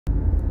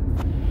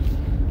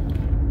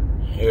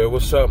Yeah,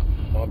 what's up,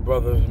 my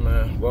brothers,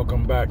 man?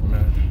 Welcome back,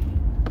 man.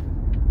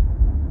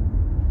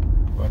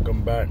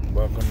 Welcome back,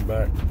 welcome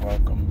back,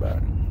 welcome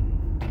back.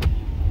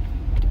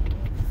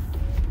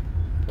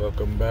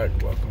 Welcome back,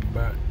 welcome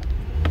back,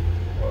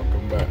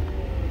 welcome back.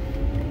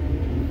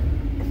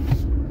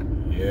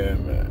 Yeah,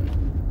 man.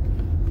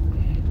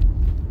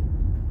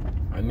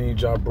 I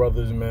need y'all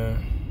brothers, man,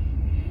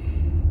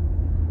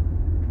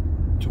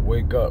 to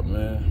wake up,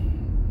 man.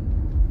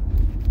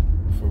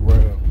 For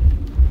real.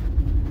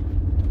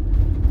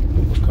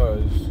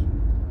 Because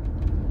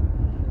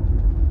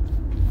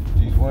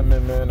these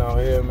women, man, out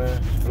here,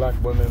 man, these black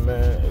women,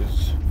 man,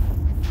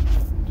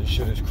 this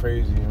shit is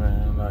crazy,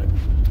 man. Like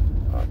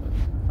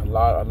a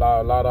lot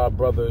of our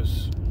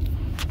brothers,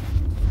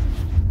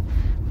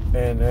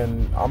 and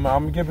I'm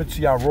gonna give it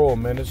to y'all raw,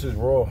 man. This is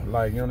raw.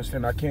 Like, you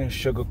understand? I can't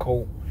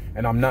sugarcoat,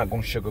 and I'm not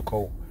gonna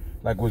sugarcoat.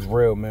 Like, what's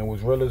real, man.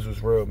 What's real is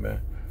what's real,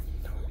 man.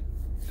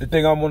 The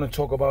thing I want to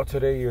talk about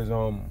today is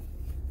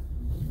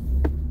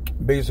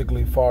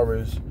basically far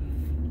as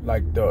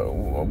like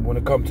when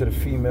it comes to the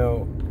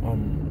female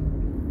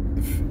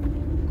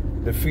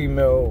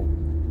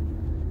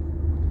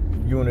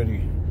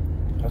unity.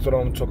 That's what I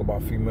want to talk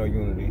about, female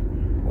unity,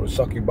 or the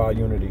Succubi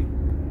unity,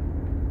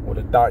 or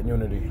the dot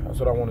unity. That's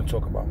what I want to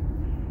talk about.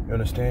 You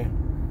understand?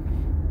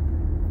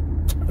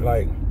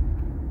 Like,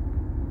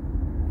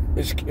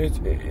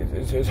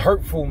 it's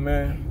hurtful,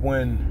 man,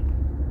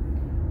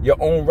 when your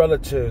own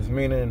relatives,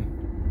 meaning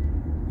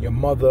your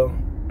mother,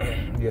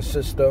 your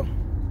sister,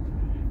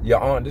 your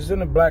aunt. This is in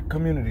the black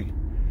community.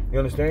 You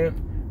understand?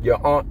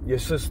 Your aunt, your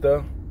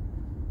sister.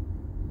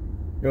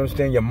 You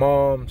understand? Your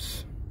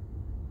moms.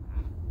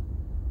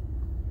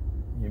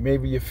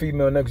 Maybe your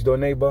female next door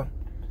neighbor.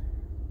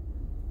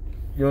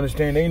 You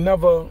understand? They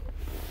never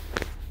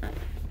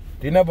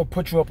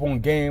put you up on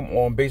game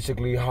on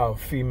basically how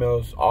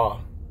females are.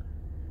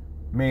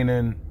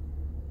 Meaning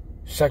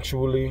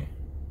sexually.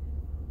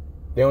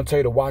 They don't tell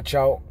you to watch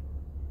out.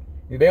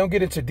 They don't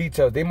get into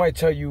details. They might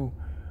tell you,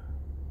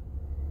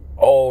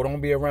 oh, don't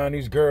be around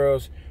these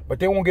girls, but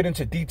they won't get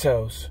into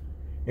details.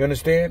 You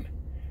understand?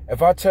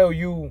 If I tell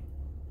you,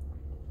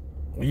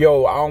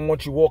 yo, I don't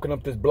want you walking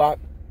up this block,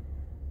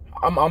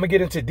 I'm going to get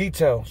into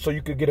detail so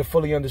you could get a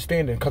fully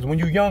understanding. Because when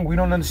you're young, we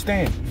don't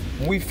understand.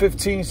 When we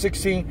 15,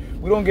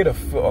 16, we don't get a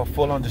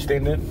full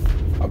understanding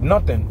of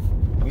nothing.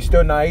 We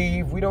still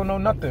naive. We don't know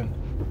nothing.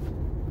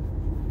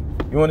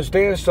 You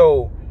understand?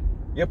 So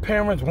your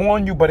parents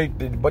warn you, but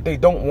they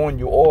don't warn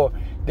you. Or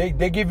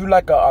they give you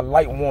like a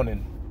light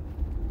warning.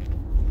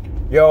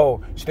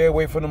 Yo, stay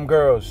away from them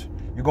girls.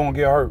 You're going to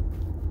get hurt.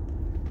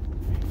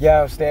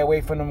 Yeah, stay away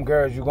from them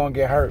girls. You're going to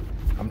get hurt.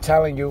 I'm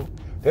telling you.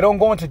 They don't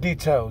go into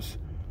details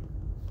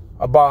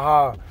about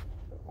how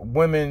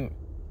women,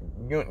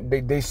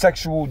 they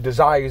sexual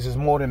desires is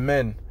more than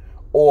men.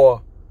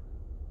 Or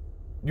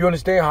you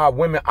understand how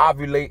women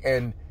ovulate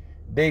and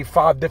they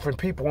 5 different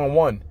people in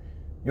one.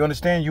 You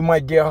understand? You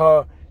might get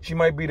her. She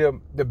might be the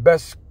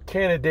best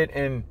candidate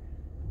in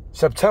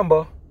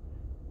September.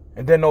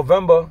 And then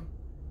November,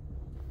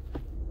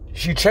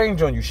 she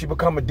changed on you. She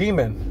become a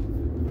demon.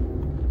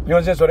 You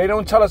understand? So they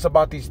don't tell us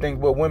about these things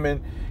where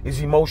women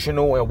is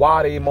emotional and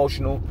why they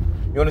emotional.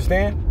 You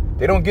understand?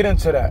 They don't get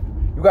into that.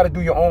 You got to do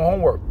your own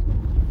homework.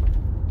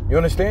 You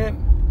understand?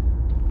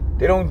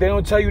 They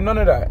don't tell you none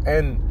of that.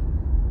 And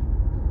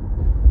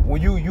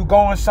when you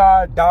go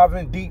inside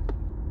diving deep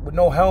with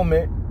no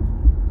helmet,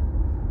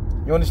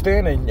 you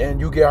understand? And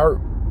you get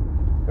hurt.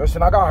 You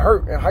understand? I got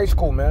hurt in high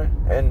school, man.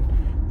 And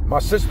my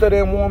sister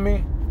didn't warn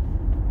me.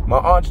 My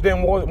aunts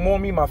didn't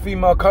warn me. My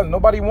female cousin.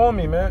 Nobody warned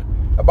me, man,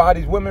 about how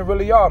these women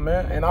really are,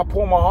 man. And I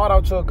poured my heart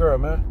out to a girl,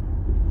 man.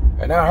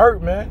 And that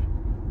hurt, man.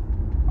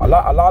 A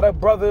lot of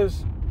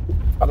brothers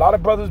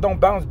don't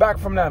bounce back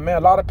from that, man.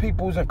 A lot of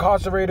people's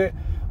incarcerated.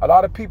 A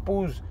lot of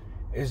people's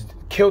is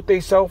killed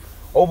themselves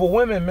over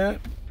women, man.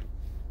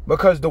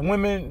 Because the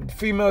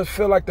females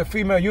feel like the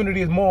female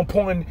unity is more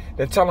important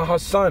than telling her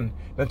son,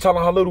 than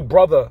telling her little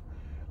brother,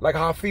 like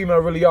how female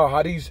really are,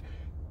 how these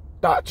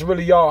thoughts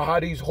really are, how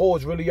these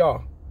whores really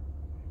are.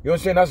 You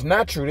understand? That's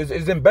natural.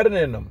 It's embedded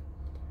in them.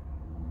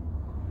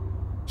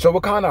 So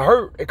it kind of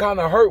hurt. It kind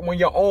of hurt when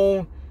your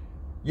own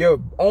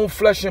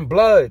flesh and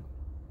blood,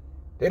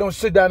 they don't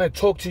sit down and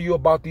talk to you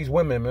about these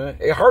women, man.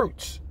 It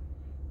hurts.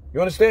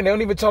 You understand? They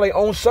don't even tell their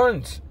own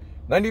sons.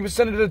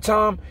 90% of the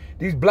time,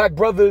 these black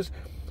brothers,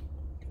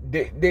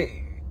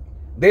 they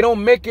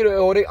don't make it,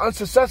 or they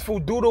unsuccessful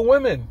due to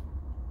women.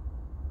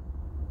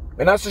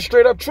 And that's the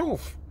straight up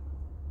truth.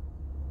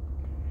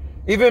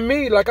 Even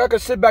me, like, I could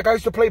sit back. I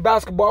used to play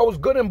basketball. I was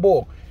good in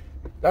ball.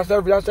 That's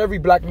every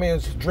black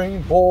man's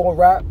dream, ball,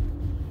 rap.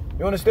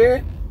 You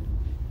understand?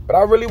 But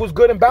I really was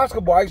good in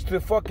basketball. I used to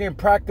fucking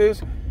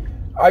practice.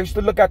 I used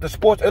to look at the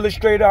Sports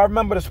Illustrated. I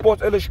remember the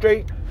Sports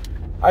Illustrated.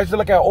 I used to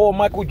look at all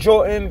Michael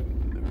Jordan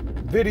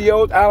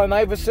videos, Allen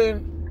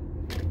Iverson,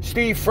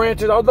 Steve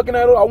Francis. I was looking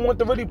at it. I wanted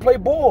to really play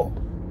ball.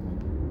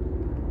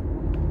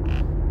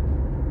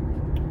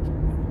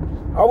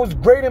 I was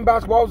great in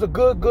basketball. I was a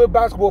good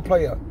basketball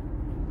player.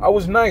 I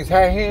was nice,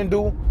 had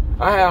handle,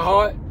 I had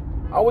heart.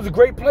 I was a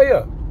great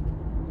player.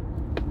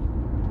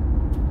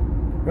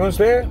 You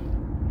understand?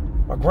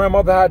 My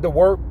grandmother had to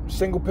work,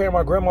 single parent.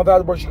 My grandmother had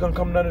to work. She couldn't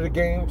come to none of the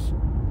games.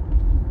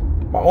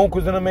 My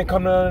uncles and them ain't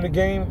come to none of the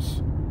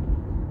games.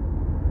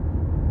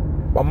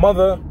 My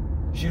mother,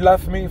 she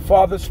left me.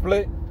 Father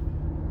split.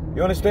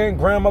 You understand?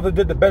 Grandmother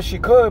did the best she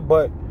could,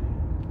 but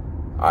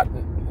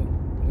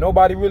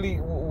nobody really,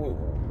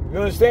 you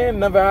understand?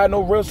 Never had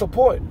no real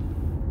support.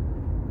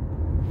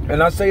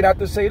 And I say that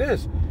to say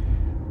this.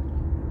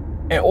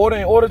 In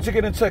order to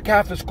get into a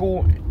Catholic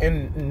school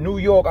in New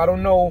York, I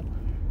don't know,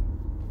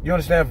 you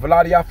understand, a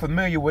lot of y'all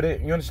familiar with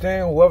it. You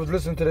understand? Whoever's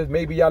listening to this,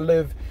 maybe y'all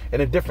live in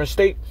a different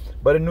state.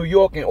 But in New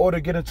York, in order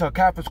to get into a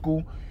Catholic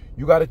school,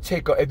 you got to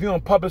take if you're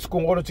in public school,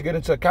 in order to get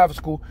into a Catholic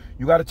school,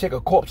 you got to take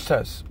a corpse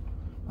test.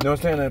 You know what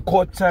I'm saying? And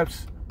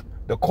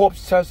the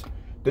corpse test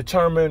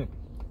determine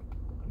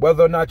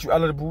whether or not you're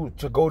eligible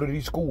to go to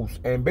these schools.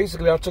 And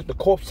basically, I took the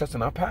corpse test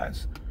and I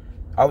passed.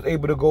 I was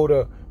able to go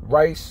to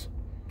Rice.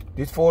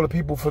 These for all the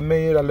people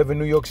familiar that live in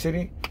New York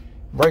City.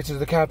 Rice is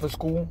the Catholic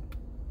school.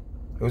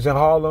 It was in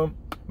Harlem.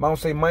 Mount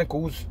St.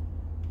 Michael's.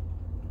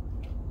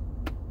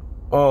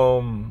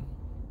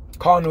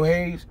 Cardinal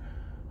Hayes.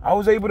 I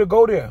was able to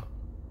go there.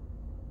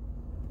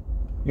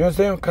 You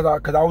understand?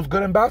 Because I was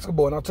good in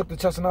basketball and I took the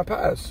test and I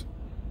passed.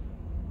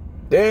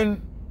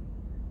 Then,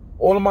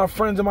 all of my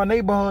friends in my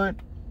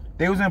neighborhood,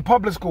 they was in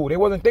public school. They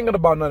wasn't thinking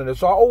about none of this.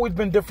 So I always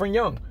been different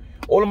young.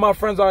 All of my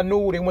friends I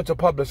knew, they went to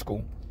public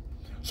school.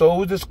 So it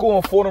was this school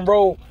on Fordham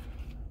Road.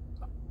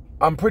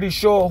 I'm pretty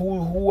sure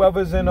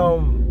whoever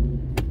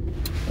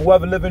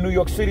live in New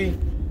York City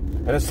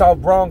and the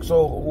South Bronx,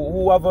 or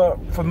whoever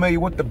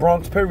familiar with the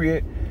Bronx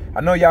period,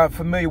 I know y'all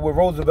familiar with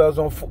Roosevelt's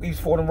on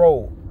East Fordham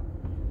Road.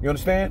 You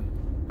understand?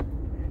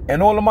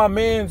 And all of my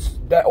mans,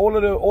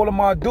 all of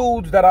my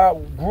dudes that I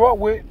grew up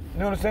with, you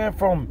know what I'm saying,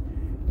 from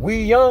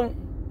we young,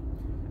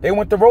 they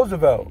went to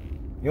Roosevelt.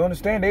 You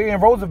understand? They in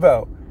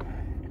Roosevelt.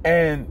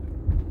 And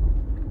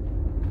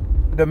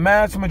the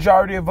mass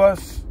majority of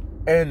us,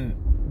 and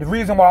the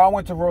reason why I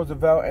went to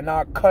Roosevelt and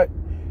I cut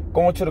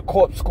going to the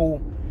corp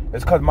school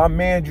is because my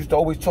man used to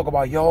always talk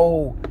about,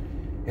 yo,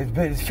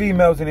 it's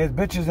females and there's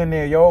bitches in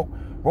there, yo.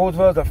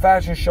 Roosevelt's a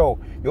fashion show.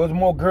 Yo, there's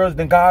more girls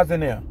than guys in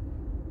there.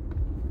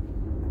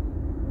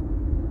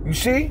 You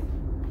see?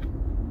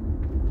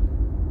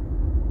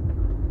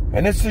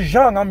 And this is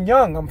young. I'm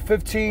young. I'm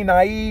 15,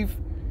 naive.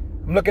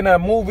 I'm looking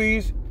at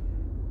movies,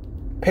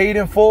 paid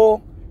in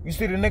full. You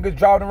see the niggas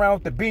driving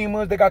around with the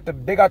Beamers. They got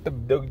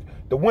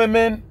the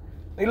women.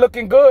 They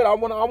looking good. I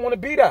want to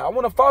be that. I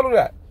want to follow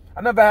that.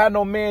 I never had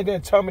no man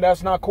didn't tell me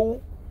that's not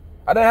cool.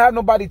 I didn't have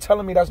nobody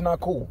telling me that's not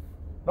cool.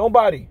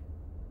 Nobody.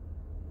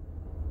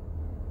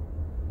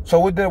 So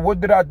what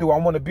did I do? I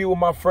want to be with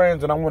my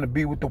friends and I want to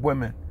be with the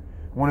women.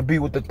 I want to be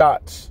with the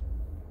thoughts.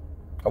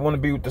 I want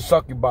to be with the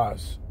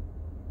succubis.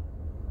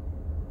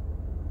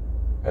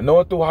 And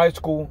all through high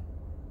school,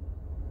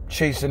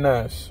 chasing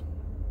ass.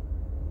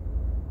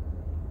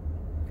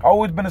 I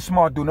always been a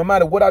smart dude. No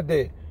matter what I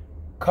did,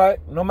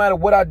 no matter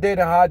what I did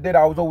and how I did,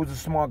 I was always a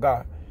smart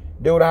guy.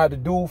 Did what I had to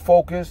do,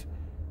 focus,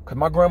 because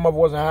my grandmother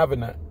wasn't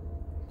having that.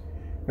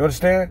 You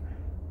understand?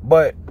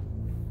 But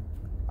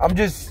I'm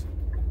just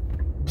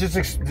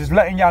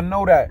letting y'all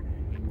know that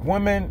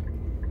women,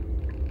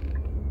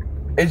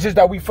 it's just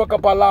that we fuck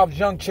up our lives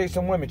young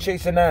chasing women,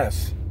 chasing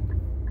ass.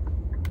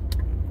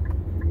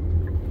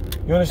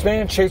 You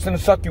understand? Chasing the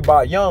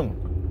succubi young.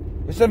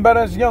 It's better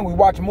as young. We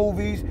watch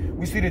movies.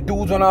 We see the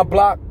dudes on our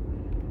block.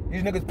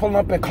 These niggas pulling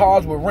up in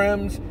cars with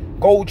rims,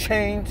 gold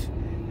chains.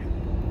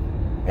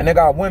 And they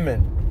got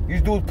women.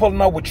 These dudes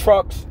pulling up with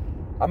trucks.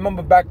 I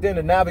remember back then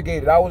the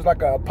Navigator. That was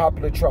like a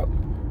popular truck.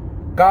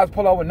 Guys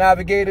pull up with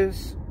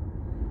Navigators.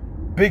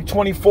 Big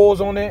 24s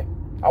on it.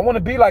 I want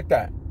to be like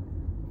that.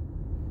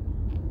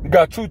 We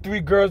got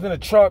 2-3 girls in a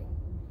truck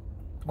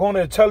going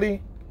to the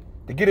telly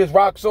to get his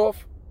rocks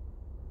off.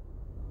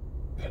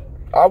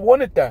 I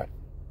wanted that.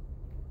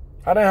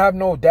 I didn't have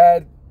no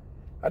dad.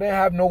 I didn't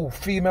have no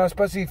female,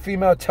 especially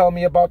female, tell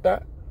me about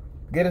that.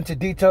 Get into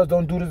details.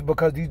 Don't do this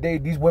because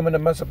these women will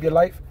mess up your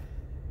life.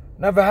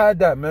 Never had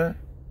that, man.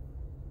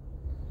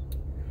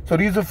 So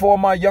these are for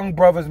my young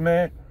brothers,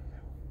 man,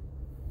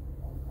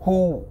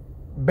 who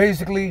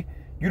basically,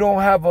 you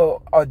don't have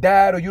a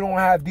dad, or you don't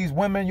have these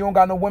women. You don't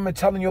got no women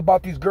telling you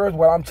about these girls.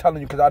 Well, I'm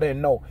telling you because I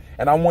didn't know.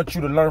 And I want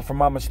you to learn from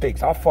my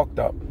mistakes. I fucked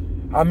up.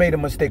 I made a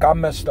mistake. I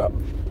messed up.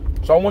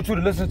 So I want you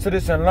to listen to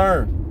this and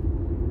learn.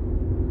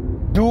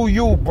 Do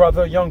you,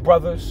 brother, young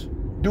brothers.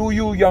 Do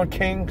you, young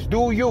kings.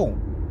 Do you.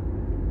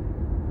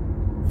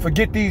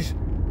 Forget these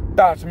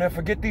thoughts, man.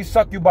 Forget these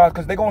succubis,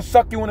 because they're going to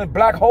suck you in a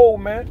black hole,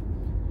 man.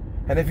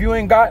 And if you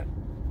ain't got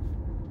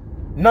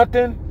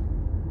nothing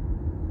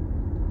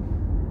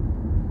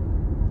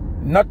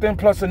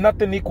plus a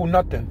nothing equal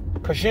nothing.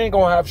 Because she ain't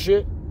going to have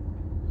shit.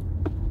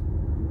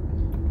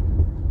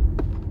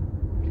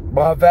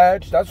 But her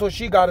vag, that's what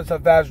she got, is her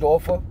vag to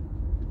offer.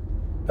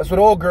 That's what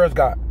all girls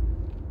got.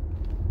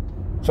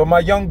 So my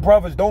young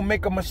brothers, don't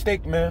make a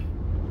mistake, man.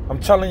 I'm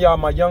telling y'all,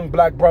 my young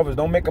black brothers,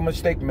 don't make a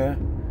mistake,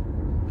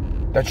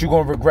 man, that you're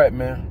going to regret,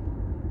 man.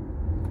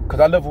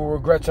 Because I live with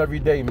regrets every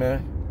day,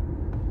 man.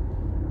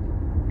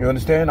 You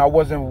understand? I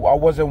wasn't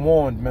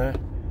warned, man.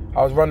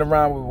 I was running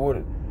around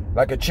with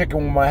like a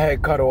chicken with my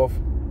head cut off,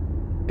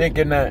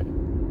 thinking that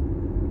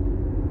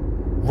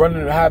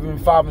having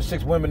 5 and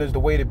 6 women is the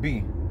way to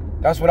be.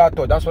 That's what I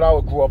thought. That's what I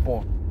grew up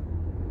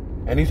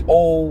on. And these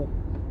old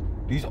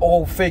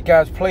fake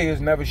ass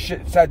players never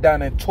sat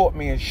down and taught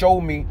me and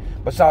showed me,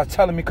 besides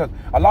telling me. Because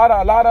a lot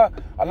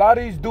of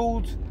these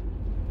dudes,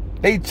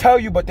 they tell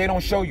you but they don't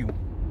show you.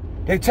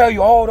 They tell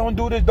you, oh, don't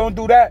do this, don't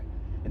do that,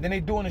 and then they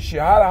doing the shit.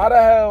 How the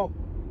hell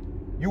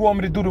you want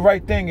me to do the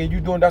right thing and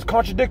you doing that's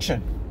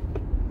contradiction?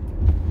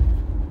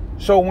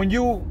 So when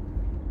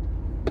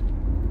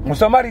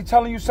somebody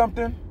telling you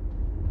something,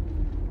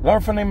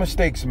 learn from their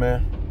mistakes,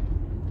 man.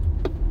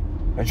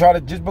 And try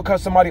to, just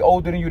because somebody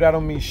older than you, that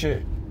don't mean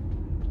shit.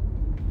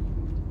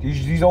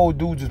 These old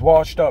dudes is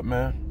washed up,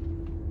 man.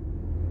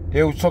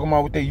 They was talking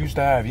about what they used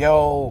to have.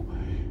 Yo,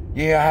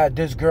 yeah, I had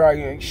this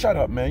girl. Shut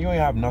up, man. You ain't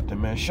have nothing,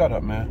 man. Shut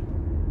up, man.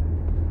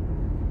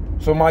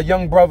 So my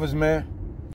young brothers, man,